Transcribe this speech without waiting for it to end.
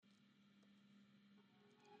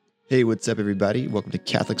Hey, what's up, everybody? Welcome to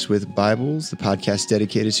Catholics with Bibles, the podcast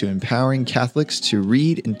dedicated to empowering Catholics to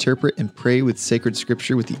read, interpret, and pray with sacred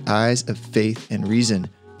scripture with the eyes of faith and reason.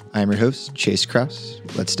 I'm your host, Chase Krause.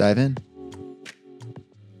 Let's dive in.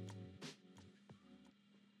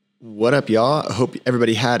 What up, y'all? I hope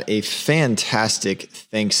everybody had a fantastic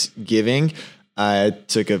Thanksgiving. I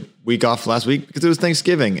took a week off last week because it was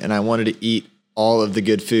Thanksgiving and I wanted to eat all of the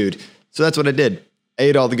good food. So that's what I did. I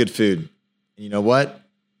ate all the good food. And you know what?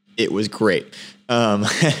 It was great.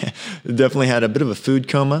 Definitely had a bit of a food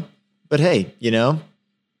coma, but hey,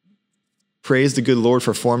 praise the good Lord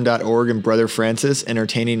for Form.org and Brother Francis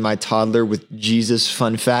entertaining my toddler with Jesus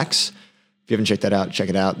fun facts. If you haven't checked that out, check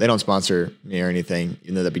it out. They don't sponsor me or anything,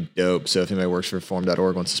 even though that'd be dope. So if anybody works for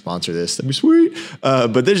Form.org wants to sponsor this, that'd be sweet.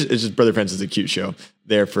 But it's just Brother Francis is a cute show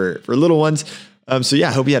there for little ones. So yeah,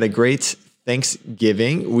 I hope you had a great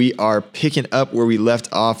Thanksgiving. We are picking up where we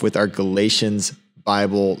left off with our Galatians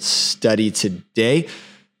Bible study today.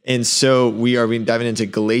 And so we are diving into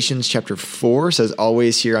Galatians chapter 4. So as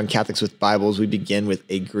always here on Catholics with Bibles, we begin with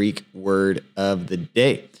a Greek word of the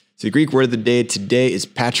day. So the Greek word of the day today is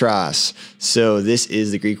patros. So this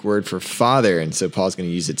is the Greek word for father. And so Paul's going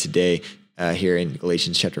to use it today here in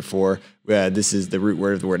Galatians chapter 4. This is the root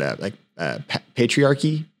word of the word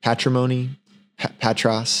patriarchy, patrimony,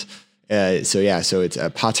 patros. So it's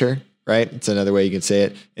pater, right? It's another way you can say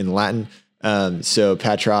it in Latin. So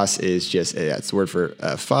patros is just, it's the word for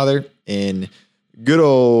father in good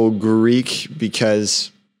old Greek, because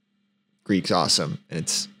Greek's awesome and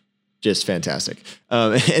it's just fantastic.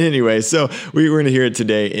 And anyway, so we're going to hear it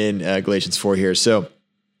today in Galatians 4 here. So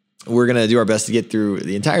we're going to do our best to get through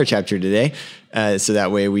the entire chapter today. So that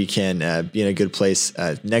way we can be in a good place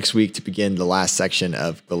next week to begin the last section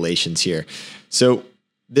of Galatians here. So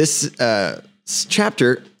this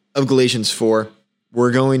chapter of Galatians 4,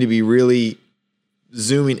 we're going to be really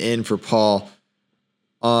zooming in for Paul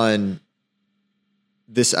on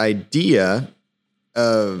this idea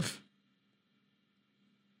of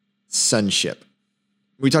sonship.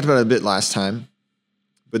 We talked about it a bit last time,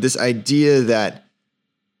 but this idea that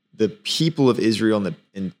the people of Israel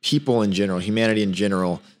and people in general, humanity in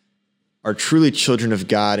general, are truly children of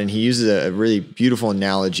God. And he uses a really beautiful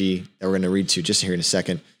analogy that we're going to read to just here in a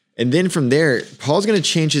second. And then from there, Paul's going to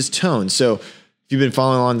change his tone. So if you've been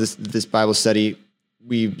following along this Bible study,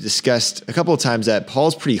 we've discussed a couple of times that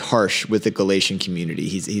Paul's pretty harsh with the Galatian community.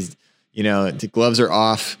 He's the gloves are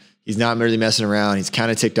off. He's not really messing around. He's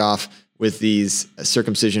kind of ticked off with these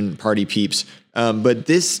circumcision party peeps. But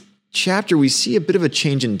this chapter, we see a bit of a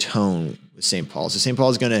change in tone with St. Paul. So St. Paul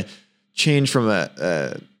is going to change from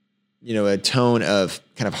a tone of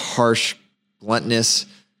kind of harsh bluntness,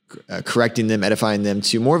 correcting them, edifying them,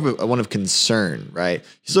 to more of one of concern, right?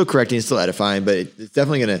 He's still correcting, he's still edifying, but it's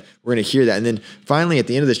definitely we're going to hear that. And then finally, at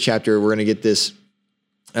the end of this chapter, we're going to get this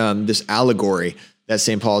allegory that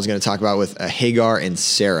St. Paul is going to talk about with Hagar and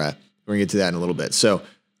Sarah. We're going to get to that in a little bit. So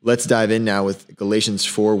let's dive in now with Galatians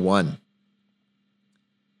 4:1.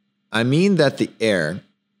 I mean that the heir,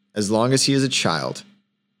 as long as he is a child,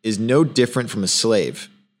 is no different from a slave,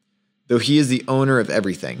 though he is the owner of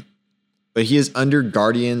everything. But he is under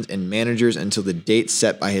guardians and managers until the date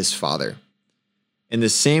set by his father. In the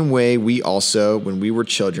same way, we also, when we were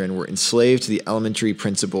children, were enslaved to the elementary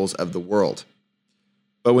principles of the world.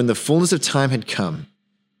 But when the fullness of time had come,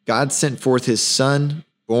 God sent forth his Son,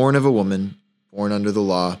 born of a woman, born under the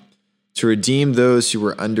law, to redeem those who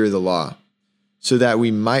were under the law, so that we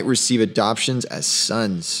might receive adoptions as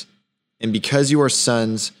sons. And because you are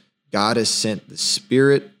sons, God has sent the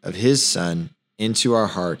Spirit of his Son into our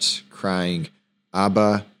hearts, crying,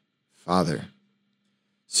 Abba, Father.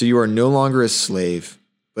 So you are no longer a slave,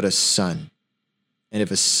 but a son. And if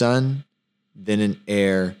a son, then an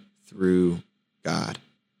heir through God.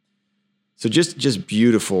 So just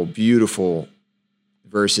beautiful, beautiful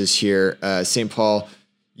verses here. St. Paul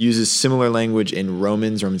uses similar language in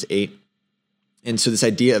Romans 8. And so this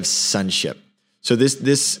idea of sonship. So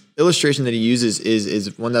this illustration that he uses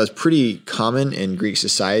is one that was pretty common in Greek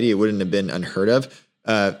society. It wouldn't have been unheard of.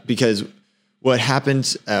 Because what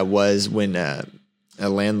happened was when a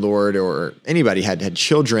landlord or anybody had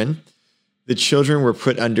children, the children were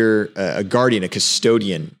put under a guardian, a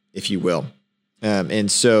custodian, if you will. And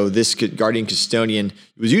so this guardian custodian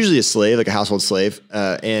was usually a slave, like a household slave.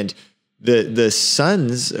 And the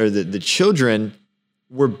sons or the children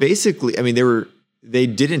were basically, they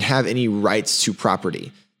didn't have any rights to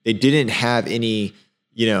property. They didn't have any,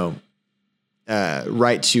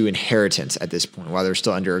 right to inheritance at this point while they're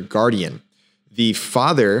still under a guardian. The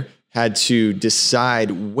father had to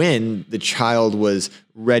decide when the child was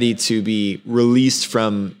ready to be released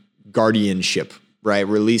from guardianship, right?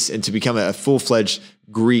 Release and to become a full-fledged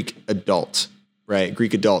Greek adult, right?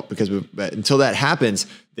 Greek adult, because but until that happens,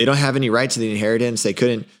 they don't have any right to the inheritance. They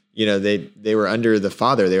couldn't, they were under the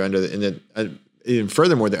father. They were under and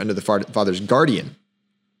furthermore, they're under the father's guardian.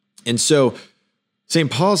 And so St.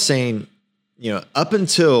 Paul's saying, up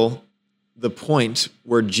until the point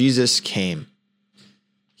where Jesus came,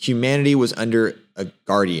 humanity was under a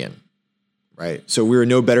guardian, right? So we were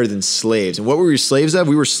no better than slaves. And what were we slaves of?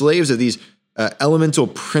 We were slaves of these elemental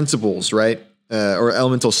principles, right? Or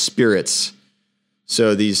elemental spirits.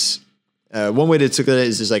 So these, one way to look at it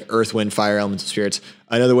is just like earth, wind, fire, elemental spirits.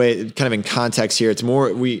 Another way, kind of in context here, it's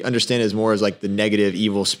more, we understand it as more as like the negative,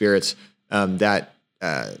 evil spirits that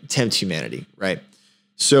tempt humanity, right?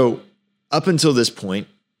 So up until this point,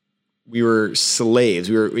 we were slaves.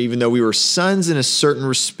 Even though we were sons in a certain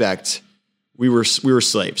respect, we were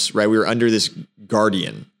slaves, right? We were under this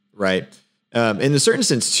guardian, right? In a certain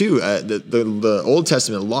sense too, the Old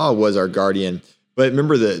Testament law was our guardian. But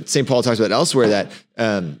remember that St. Paul talks about elsewhere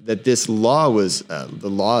that this law was the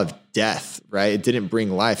law of death, right? It didn't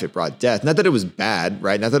bring life, it brought death. Not that it was bad,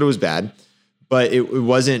 right? Not that it was bad, but it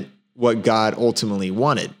wasn't what God ultimately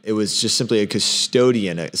wanted. It was just simply a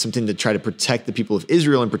custodian, something to try to protect the people of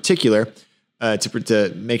Israel in particular,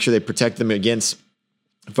 to make sure they protect them against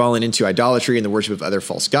falling into idolatry and the worship of other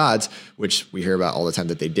false gods, which we hear about all the time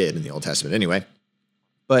that they did in the Old Testament anyway.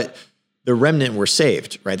 But the remnant were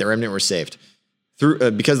saved, right? The remnant were saved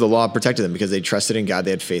through because the law protected them, because they trusted in God,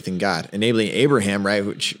 they had faith in God. Enabling Abraham, right,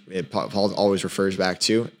 which Paul always refers back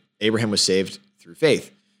to, Abraham was saved through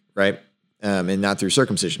faith, right, and not through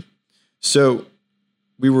circumcision. So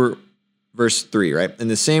we were, verse 3, right? In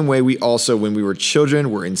the same way, we also, when we were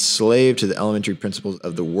children, were enslaved to the elementary principles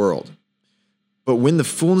of the world. But when the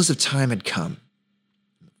fullness of time had come,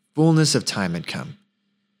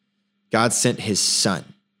 God sent his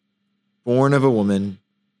son, born of a woman,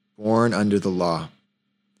 born under the law,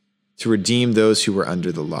 to redeem those who were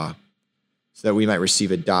under the law, so that we might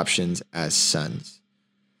receive adoptions as sons.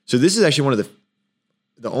 So this is actually one of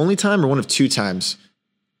the only time, or one of two times,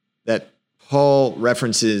 that Paul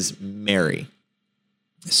references Mary.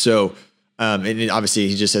 So, and obviously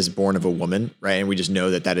he just says born of a woman, right? And we just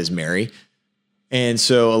know that is Mary. And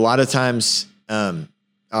so a lot of times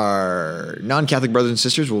our non-Catholic brothers and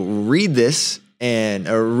sisters will read this and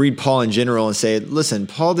read Paul in general and say, listen,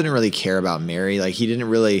 Paul didn't really care about Mary. Like he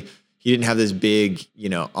didn't have this big,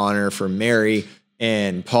 honor for Mary,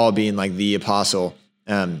 and Paul being like the apostle.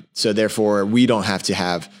 So therefore we don't have to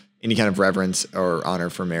have any kind of reverence or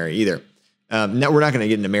honor for Mary either. Now we're not going to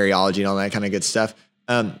get into Mariology and all that kind of good stuff.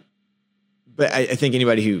 But I think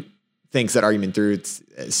anybody who thinks that argument through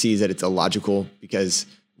sees that it's illogical, because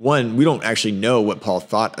one, we don't actually know what Paul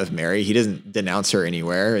thought of Mary. He doesn't denounce her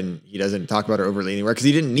anywhere, and he doesn't talk about her overtly anywhere because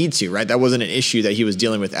he didn't need to, right? That wasn't an issue that he was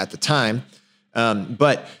dealing with at the time.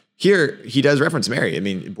 But here he does reference Mary. I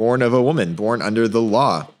mean, born of a woman, born under the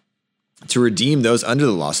law, to redeem those under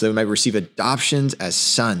the law so that we might receive adoptions as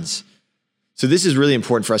sons. So this is really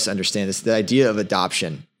important for us to understand. This the idea of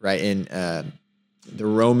adoption, right? In the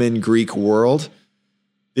Roman Greek world,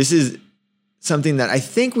 this is something that I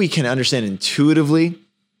think we can understand intuitively,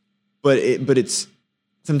 but it's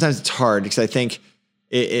sometimes it's hard, because I think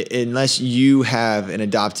unless you have an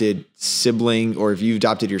adopted sibling, or if you've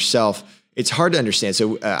adopted yourself, it's hard to understand.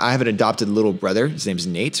 So I have an adopted little brother. His name's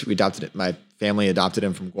Nate. My family adopted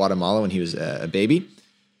him from Guatemala when he was a baby,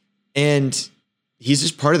 and he's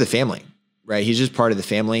just part of the family, right? He's just part of the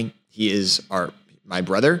family. He is my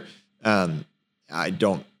brother. I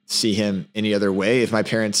don't see him any other way. If my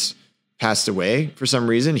parents passed away for some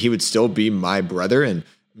reason, he would still be my brother, and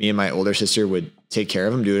me and my older sister would take care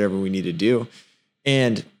of him, do whatever we need to do.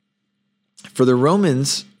 And for the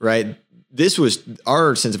Romans, right, this was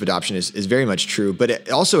our sense of adoption is very much true, but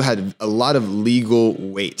it also had a lot of legal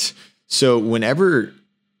weight. So whenever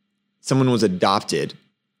someone was adopted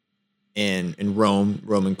in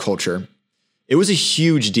Roman culture, it was a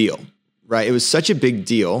huge deal, right? It was such a big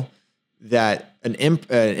deal that an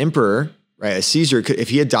emperor, right, a Caesar, if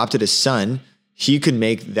he adopted a son, he could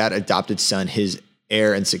make that adopted son his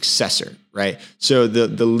heir and successor, right? So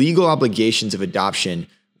the legal obligations of adoption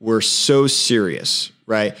were so serious,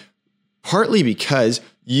 right? Partly because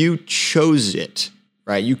you chose it,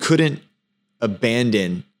 right? You couldn't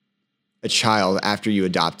abandon a child after you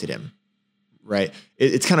adopted him, right?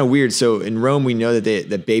 It's kind of weird. So in Rome, we know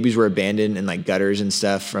that babies were abandoned in like gutters and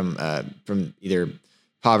stuff from either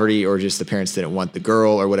poverty or just the parents didn't want the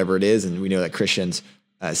girl or whatever it is. And we know that Christians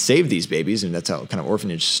saved these babies, and that's how kind of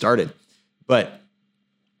orphanage started. But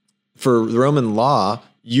for the Roman law,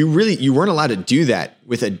 you weren't allowed to do that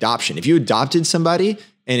with adoption. If you adopted somebody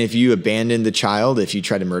And if you abandoned the child, if you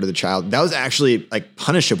tried to murder the child, that was actually like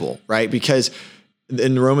punishable, right? Because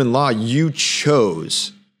in the Roman law, you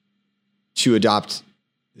chose to adopt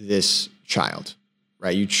this child,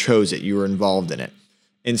 right? You chose it. You were involved in it.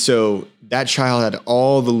 And so that child had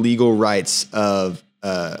all the legal rights of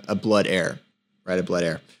a blood heir, right? A blood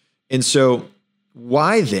heir. And so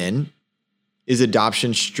why then is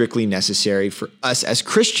adoption strictly necessary for us as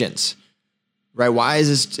Christians, right? Why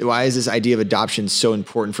is this idea of adoption so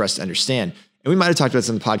important for us to understand? And we might have talked about this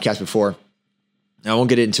on the podcast before. Now, I won't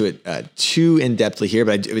get into it too in-depthly here,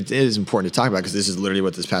 but it is important to talk about because this is literally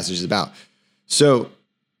what this passage is about. So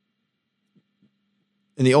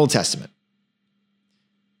in the Old Testament,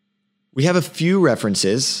 we have a few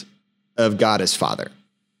references of God as Father,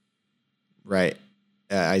 right?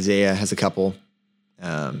 Isaiah has a couple.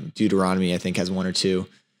 Deuteronomy, I think, has one or two.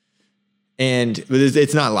 But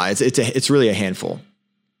it's not a lie. It's really a handful.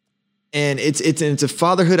 And it's a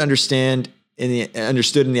fatherhood understood in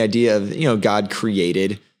the idea of, God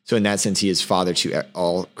created. So in that sense, he is father to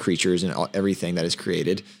all creatures and everything that is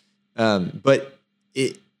created. But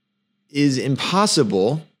it is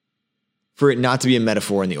impossible for it not to be a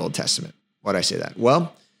metaphor in the Old Testament. Why do I say that?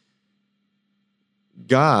 Well,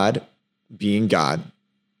 God, being God,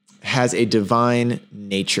 has a divine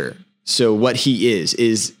nature. So what he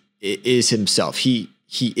is himself. He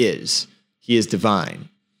is divine.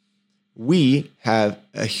 We have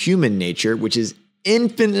a human nature, which is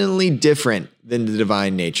infinitely different than the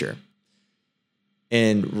divine nature.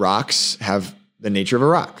 And rocks have the nature of a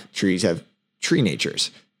rock. Trees have tree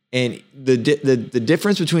natures. And the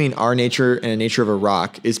difference between our nature and the nature of a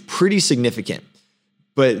rock is pretty significant.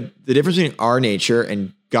 But the difference between our nature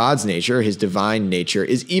and God's nature, his divine nature,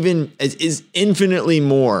 is infinitely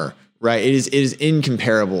more, right? It is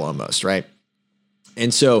incomparable almost, right?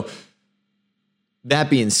 And so that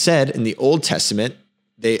being said, in the Old Testament,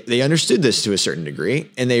 they understood this to a certain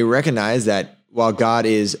degree, and they recognized that while God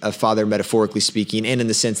is a father, metaphorically speaking, and in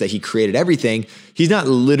the sense that he created everything, he's not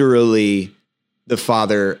literally the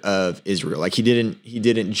father of Israel. Like he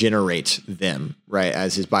didn't generate them, right,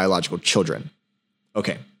 as his biological children.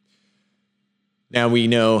 Okay. Now we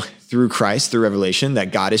know through Christ, through revelation,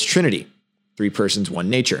 that God is Trinity, 3 persons, 1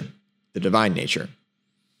 nature, the divine nature.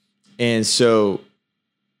 And so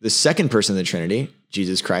the second person of the Trinity,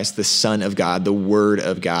 Jesus Christ, the Son of God, the Word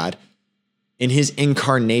of God, in his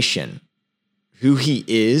incarnation, who he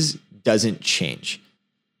is doesn't change.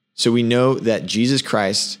 So we know that Jesus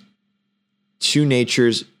Christ, 2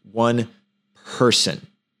 natures, 1 person,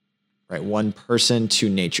 right? 1 person, 2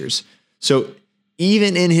 natures. So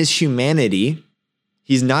even in his humanity,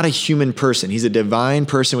 he's not a human person. He's a divine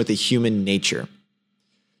person with a human nature.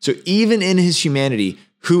 So even in his humanity,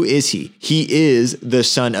 who is he? He is the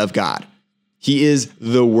Son of God. He is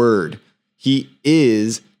the Word. He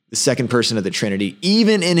is the second person of the Trinity,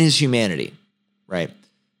 even in his humanity, right?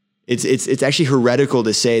 It's actually heretical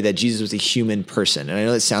to say that Jesus was a human person. And I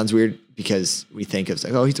know that sounds weird because we think of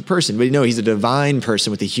like, oh, he's a person. But no, he's a divine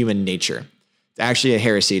person with a human nature. It's actually a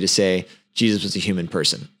heresy to say Jesus was a human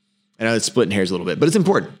person. I know it's splitting hairs a little bit, but it's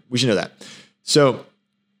important. We should know that. So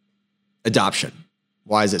adoption.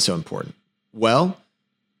 Why is it so important? Well,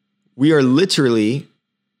 we are literally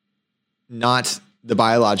not the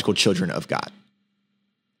biological children of God,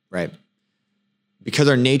 right? Because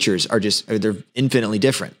our natures they're infinitely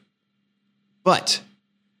different. But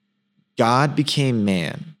God became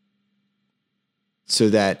man so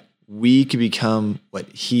that we could become what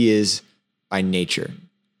he is by nature,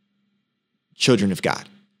 children of God.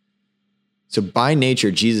 So by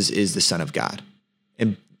nature, Jesus is the Son of God.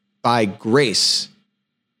 And by grace,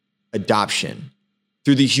 adoption,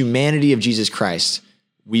 through the humanity of Jesus Christ,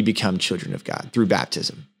 we become children of God through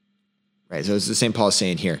baptism, right? So it's the St. Paul is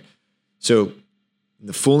saying here. So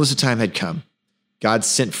the fullness of time had come. God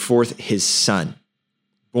sent forth his Son,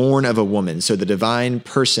 born of a woman. So the divine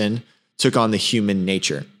person took on the human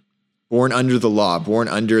nature, born under the law, born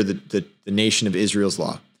under the nation of Israel's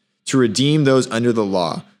law, to redeem those under the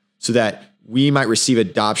law so that we might receive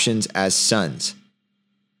adoptions as sons.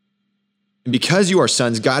 And because you are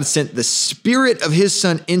sons, God sent the Spirit of his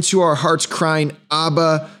Son into our hearts, crying,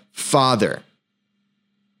 Abba, Father.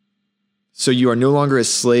 So you are no longer a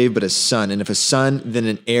slave, but a son. And if a son, then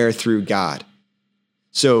an heir through God.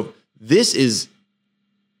 So this is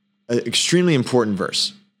an extremely important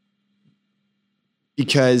verse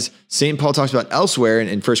because St. Paul talks about elsewhere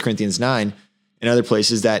in 1 Corinthians 9 and other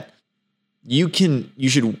places that you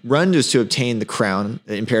should run to obtain the crown,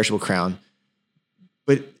 the imperishable crown.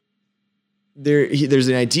 But there's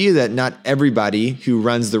an idea that not everybody who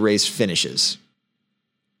runs the race finishes.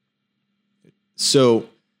 So,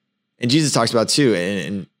 And Jesus talks about too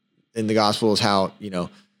in the Gospels how,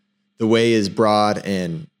 the way is broad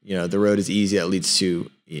and, the road is easy that leads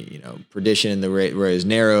to, perdition, and the road is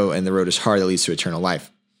narrow and the road is hard that leads to eternal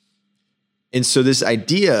life. And so this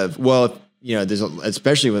idea of, there's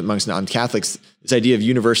especially amongst non-Catholics, this idea of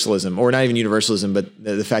universalism, or not even universalism, but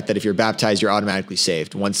the fact that if you're baptized, you're automatically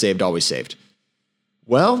saved. Once saved, always saved.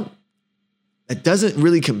 Well, that doesn't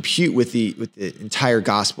really compute with the entire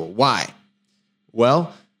gospel. Why?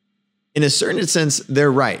 Well, in a certain sense,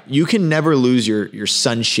 they're right. You can never lose your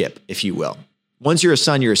sonship, if you will. Once you're a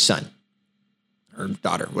son, you're a son. Or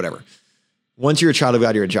daughter, whatever. Once you're a child of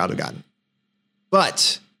God, you're a child of God.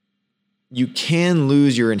 But you can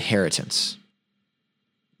lose your inheritance.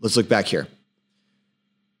 Let's look back here.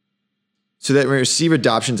 So that we receive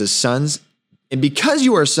adoptions as sons. And because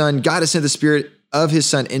you are a son, God has sent the Spirit of his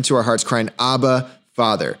Son into our hearts, crying, Abba,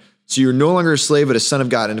 Father. So you're no longer a slave, but a son of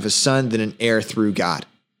God. And if a son, then an heir through God.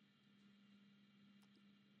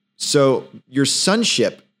 So your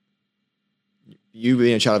sonship, you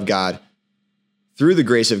being a child of God, through the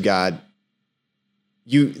grace of God,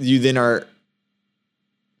 you then are,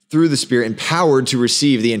 through the Spirit, empowered to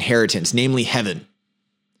receive the inheritance, namely heaven.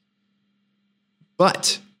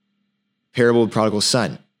 But, parable of the prodigal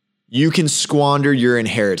son, you can squander your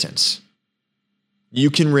inheritance.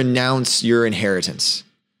 You can renounce your inheritance.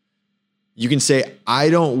 You can say, I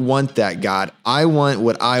don't want that, God. I want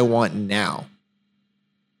what I want now.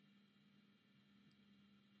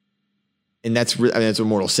 And that's what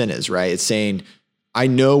mortal sin is, right? It's saying, I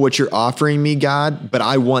know what you're offering me, God, but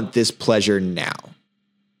I want this pleasure now.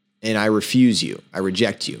 And I refuse you. I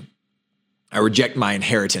reject you. I reject my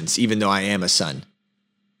inheritance, even though I am a son.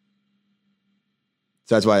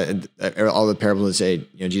 So that's why all the parables say,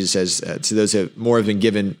 Jesus says, to those who more have been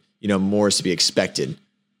given, more is to be expected,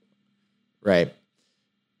 right?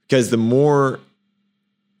 Because the more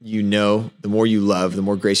you know, the more you love, the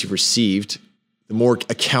more grace you've received, the more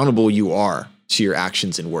accountable you are to your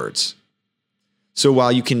actions and words. So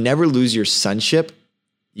while you can never lose your sonship,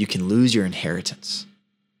 you can lose your inheritance,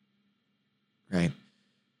 right?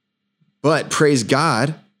 But praise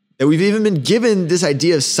God that we've even been given this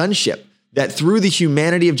idea of sonship, that through the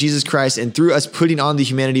humanity of Jesus Christ and through us putting on the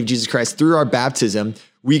humanity of Jesus Christ, through our baptism,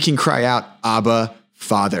 we can cry out, Abba,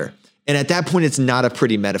 Father. And at that point, it's not a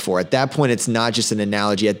pretty metaphor. At that point, it's not just an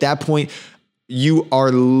analogy. At that point, you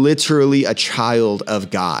are literally a child of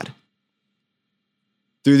God.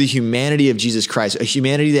 Through the humanity of Jesus Christ, a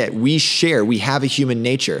humanity that we share, we have a human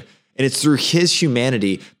nature. And it's through his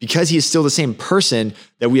humanity, because he is still the same person,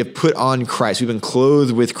 that we have put on Christ. We've been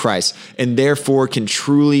clothed with Christ, and therefore can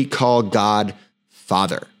truly call God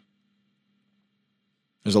Father.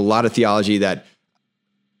 There's a lot of theology that,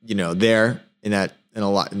 there in that, and a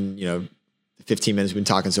lot, in, the 15 minutes we've been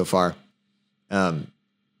talking so far.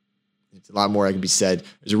 It's a lot more that can be said.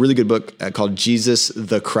 There's a really good book called Jesus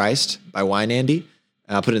the Christ by Wine Andy.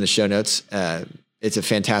 I'll put it in the show notes. It's a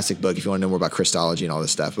fantastic book if you want to know more about Christology and all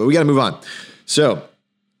this stuff. But we got to move on. So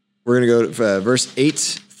we're going to go to verse 8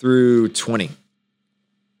 through 20.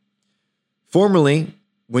 Formerly,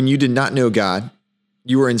 when you did not know God,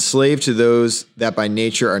 you were enslaved to those that by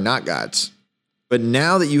nature are not God's. But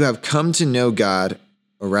now that you have come to know God,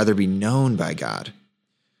 or rather be known by God,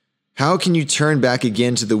 how can you turn back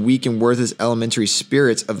again to the weak and worthless elementary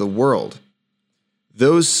spirits of the world?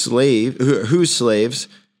 Those whose slaves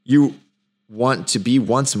you want to be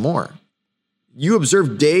once more. You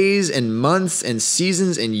observe days and months and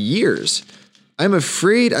seasons and years. I'm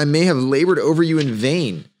afraid I may have labored over you in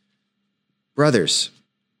vain. Brothers,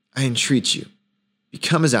 I entreat you,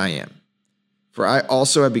 become as I am, for I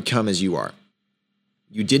also have become as you are.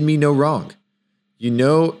 You did me no wrong. You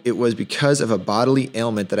know it was because of a bodily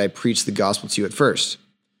ailment that I preached the gospel to you at first.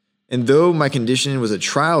 And though my condition was a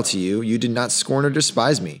trial to you, you did not scorn or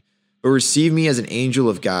despise me, but received me as an angel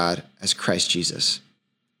of God, as Christ Jesus.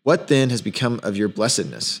 What then has become of your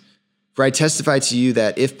blessedness? For I testify to you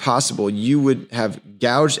that if possible, you would have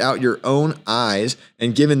gouged out your own eyes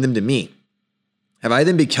and given them to me. Have I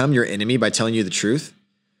then become your enemy by telling you the truth?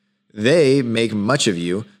 They make much of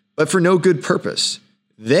you, but for no good purpose.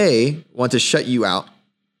 They want to shut you out,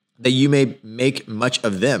 that you may make much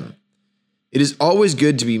of them. It is always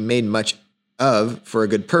good to be made much of for a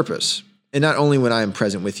good purpose, and not only when I am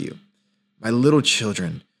present with you. My little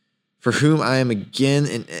children, for whom I am again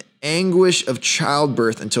in anguish of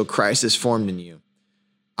childbirth until Christ is formed in you.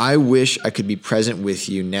 I wish I could be present with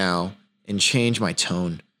you now and change my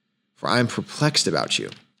tone, for I am perplexed about you.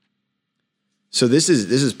 So this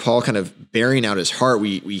is Paul kind of bearing out his heart.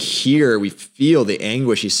 We hear, we feel the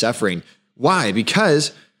anguish he's suffering. Why?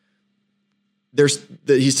 Because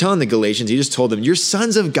he's telling the Galatians, he just told them, you're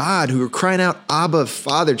sons of God who are crying out, Abba,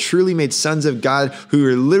 Father, truly made sons of God, who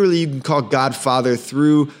are literally, you can call God Father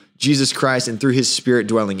through Jesus Christ and through his Spirit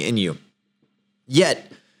dwelling in you.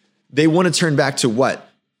 Yet they want to turn back to what?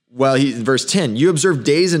 Well, verse 10, you observe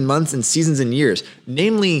days and months and seasons and years.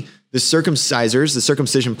 Namely, the circumcisers, the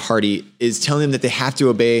circumcision party, is telling them that they have to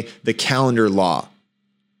obey the calendar law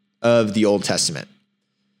of the Old Testament.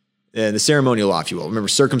 The ceremonial law, if you will. Remember,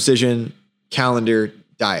 circumcision, calendar,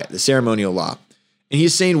 diet, the ceremonial law. And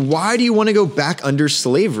he's saying, why do you want to go back under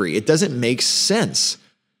slavery? It doesn't make sense.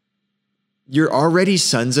 You're already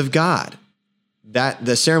sons of God. That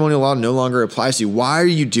the ceremonial law no longer applies to you. Why are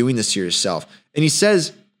you doing this to yourself? And he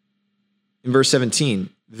says in verse 17,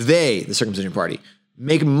 they, the circumcision party,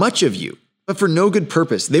 make much of you, but for no good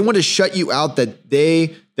purpose. They want to shut you out that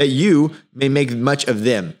you may make much of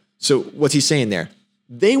them. So what's he saying there?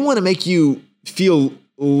 They want to make you feel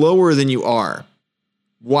lower than you are.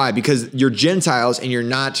 Why? Because you're Gentiles and you're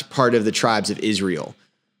not part of the tribes of Israel,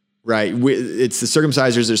 right? It's the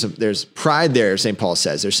circumcisers. There's pride there, St. Paul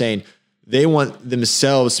says. They're saying they want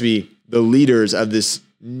themselves to be the leaders of this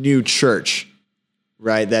new church,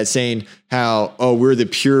 right? That's saying how, oh, we're the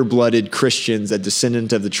pure-blooded Christians, a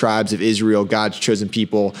descendant of the tribes of Israel, God's chosen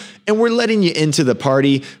people, and we're letting you into the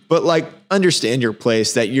party, but like understand your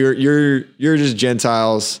place, that you're just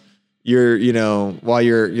Gentiles. While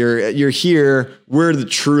you're here, we're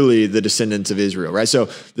truly the descendants of Israel, right? So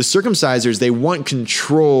the circumcisers, they want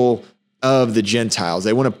control of the Gentiles.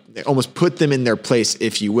 They want to almost put them in their place,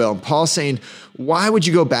 if you will. And Paul's saying, why would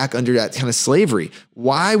you go back under that kind of slavery?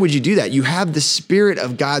 Why would you do that? You have the Spirit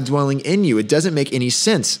of God dwelling in you. It doesn't make any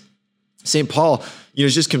sense. St. Paul,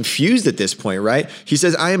 is just confused at this point, right? He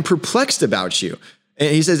says, I am perplexed about you. And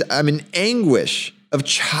he says, I'm in anguish of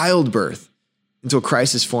childbirth until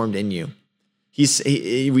Christ is formed in you.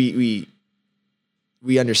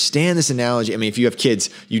 We understand this analogy. I mean, if you have kids,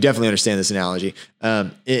 you definitely understand this analogy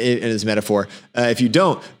in this metaphor. If you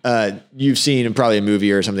don't, you've seen probably a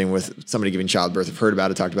movie or something with somebody giving childbirth. Have heard about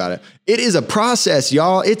it, talked about it. It is a process,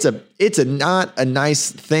 y'all. It's not a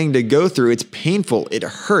nice thing to go through. It's painful. It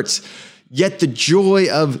hurts. Yet the joy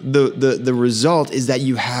of the result is that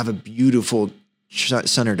you have a beautiful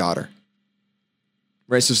son or daughter,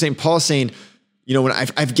 right? So St. Paul's saying, when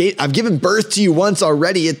I've given birth to you once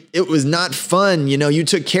already, it was not fun. You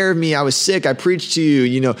took care of me. I was sick. I preached to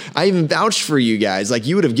you. I even vouched for you guys. Like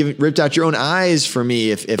you would have ripped out your own eyes for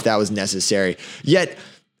me if that was necessary. Yet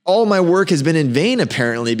all my work has been in vain,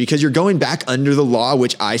 apparently, because you're going back under the law,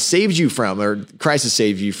 which I saved you from, or Christ has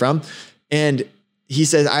saved you from. And he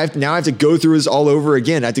says, I have to go through this all over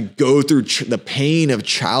again. I have to go through the pain of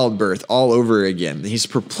childbirth all over again. He's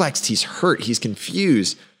perplexed. He's hurt. He's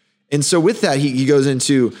confused. And so with that, he goes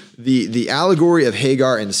into the allegory of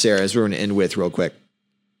Hagar and Sarah, as we're going to end with real quick.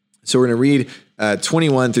 So we're going to read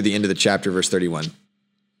 21 through the end of the chapter, verse 31.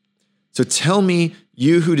 So tell me,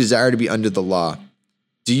 you who desire to be under the law,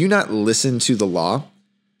 do you not listen to the law?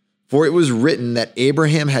 For it was written that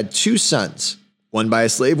Abraham had two sons, one by a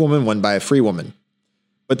slave woman, one by a free woman.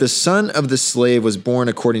 But the son of the slave was born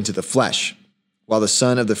according to the flesh, while the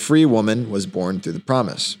son of the free woman was born through the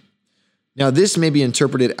promise. Now, this may be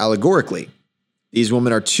interpreted allegorically. These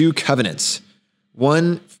women are two covenants.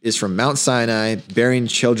 One is from Mount Sinai, bearing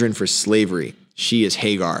children for slavery. She is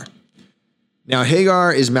Hagar. Now,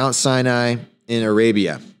 Hagar is Mount Sinai in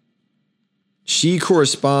Arabia. She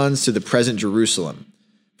corresponds to the present Jerusalem,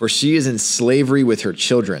 for she is in slavery with her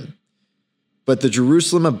children. But the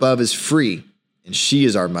Jerusalem above is free, and she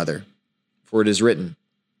is our mother. For it is written,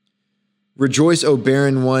 Rejoice, O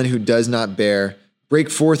barren one who does not bear. Break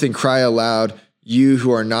forth and cry aloud, you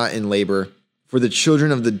who are not in labor, for the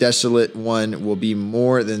children of the desolate one will be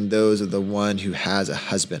more than those of the one who has a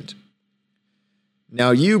husband.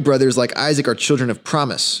 Now you, brothers, like Isaac, are children of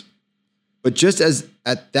promise. But just as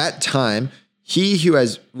at that time, he who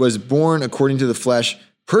was born according to the flesh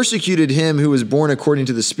persecuted him who was born according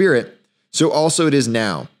to the Spirit, so also it is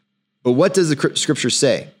now. But what does the scripture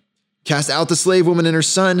say? Cast out the slave woman and her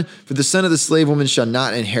son, for the son of the slave woman shall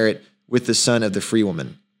not inherit with the son of the free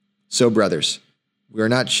woman. So, brothers, we are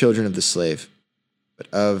not children of the slave, but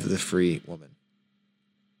of the free woman.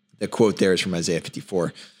 The quote there is from Isaiah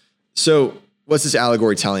 54. So what's this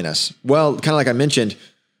allegory telling us? Well, kind of like I mentioned,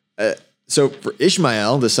 so for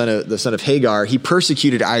Ishmael, the son of Hagar, he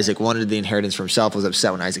persecuted Isaac, wanted the inheritance for himself, was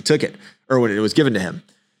upset when Isaac took it, or when it was given to him.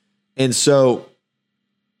 And so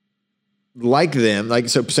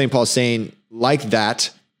so St. Paul's saying, like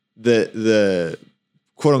that, the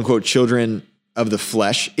quote unquote children of the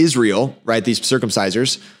flesh, Israel, right? These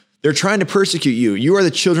circumcisers, they're trying to persecute you. You are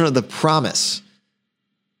the children of the promise,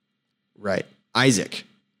 right? Isaac.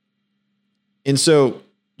 And so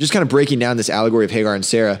just kind of breaking down this allegory of Hagar and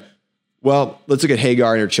Sarah, well, let's look at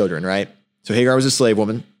Hagar and her children, right? So Hagar was a slave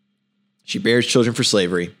woman. She bears children for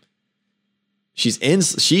slavery. She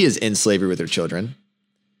is in slavery with her children.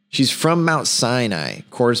 She's from Mount Sinai,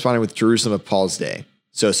 corresponding with Jerusalem of Paul's day,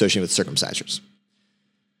 so associated with circumcisers.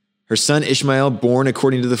 Her son Ishmael, born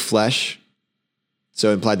according to the flesh,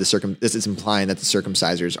 so this is implying that the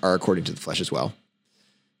circumcisers are according to the flesh as well.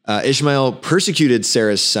 Ishmael persecuted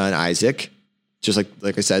Sarah's son Isaac, just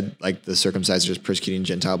like I said, like the circumcisers persecuting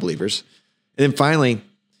Gentile believers. And then finally,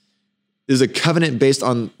 there's a covenant based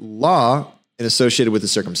on law and associated with the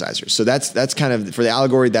circumcisers. So that's kind of, for the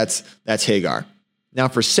allegory, that's Hagar. Now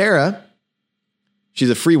for Sarah, she's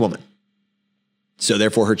a free woman. So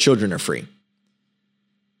therefore her children are free.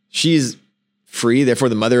 She's free, therefore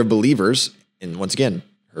the mother of believers. And once again,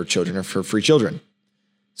 her children are her free children.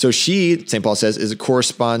 So she, St. Paul says,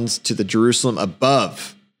 corresponds to the Jerusalem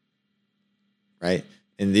above, right?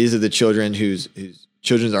 And these are the children whose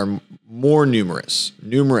children are more numerous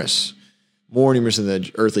than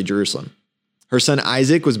the earthly Jerusalem. Her son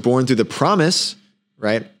Isaac was born through the promise,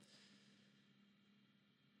 right?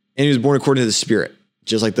 And he was born according to the Spirit,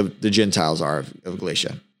 just like the Gentiles are of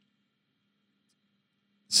Galatia.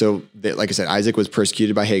 So, like I said, Isaac was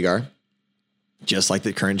persecuted by Hagar, just like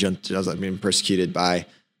the current Gentiles have been persecuted by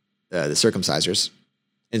the circumcisers.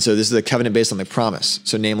 And so this is a covenant based on the promise.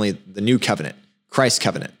 So namely the new covenant, Christ's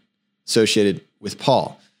covenant, associated with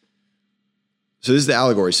Paul. So this is the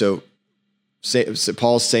allegory. So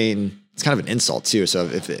Paul's saying, it's kind of an insult too. So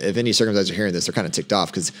if any circumcisers are hearing this, they're kind of ticked off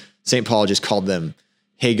because St. Paul just called them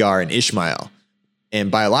Hagar and Ishmael. And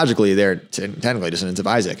biologically, they're technically descendants of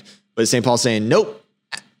Isaac. But St. Paul's saying, nope.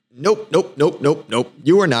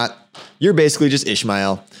 You are not. You're basically just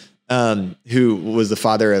Ishmael, who was the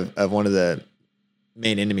father of one of the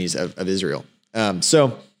main enemies of Israel.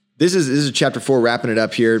 So this is chapter 4, wrapping it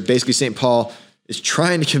up here. Basically, St. Paul is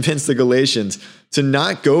trying to convince the Galatians to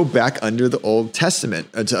not go back under the Old Testament,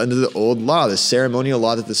 under the old law, the ceremonial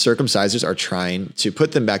law that the circumcisers are trying to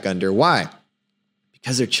put them back under. Why?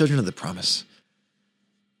 Because they're children of the promise.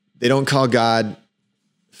 They don't call God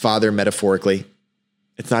Father metaphorically.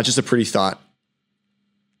 It's not just a pretty thought.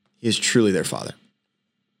 He is truly their Father.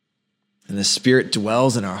 And the Spirit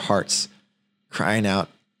dwells in our hearts, crying out,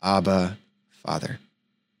 Abba, Father.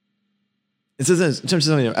 It says in terms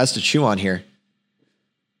of something else to chew on here,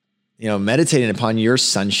 meditating upon your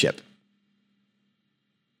sonship.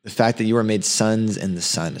 The fact that you are made sons in the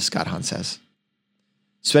Son, as Scott Hahn says.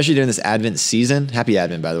 Especially during this Advent season. Happy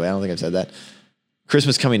Advent, by the way. I don't think I've said that.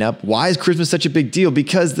 Christmas coming up. Why is Christmas such a big deal?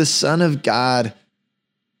 Because the Son of God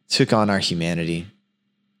took on our humanity.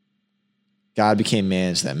 God became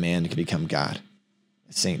man so that man could become God,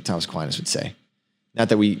 as St. Thomas Aquinas would say. Not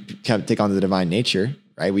that we take on the divine nature,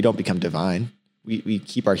 right? We don't become divine. We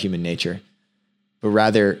keep our human nature. But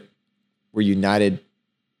rather, we're united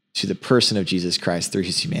to the person of Jesus Christ through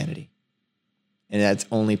his humanity. And that's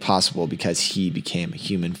only possible because he became a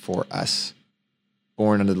human for us,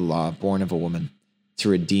 born under the law, born of a woman, to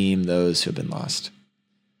redeem those who have been lost.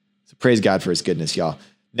 So praise God for his goodness, y'all.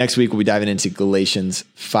 Next week, we'll be diving into Galatians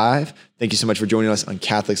 5. Thank you so much for joining us on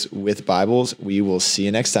Catholics with Bibles. We will see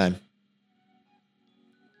you next time.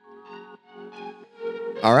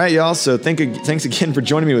 All right, y'all. So thanks again for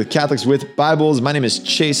joining me with Catholics with Bibles. My name is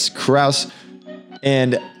Chase Kraus,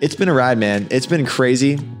 and it's been a ride, man. It's been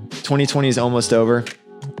crazy. 2020 is almost over,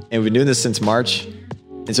 and we've been doing this since March.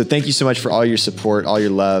 And so thank you so much for all your support, all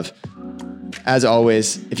your love. As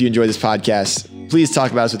always, if you enjoy this podcast, please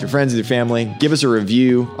talk about us with your friends and your family. Give us a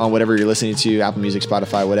review on whatever you're listening to, Apple Music,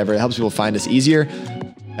 Spotify, whatever. It helps people find us easier.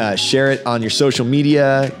 Share it on your social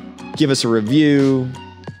media. Give us a review.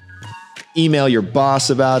 Email your boss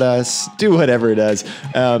about us. Do whatever it does.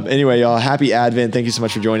 Anyway, y'all, happy Advent. Thank you so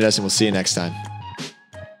much for joining us, and we'll see you next time.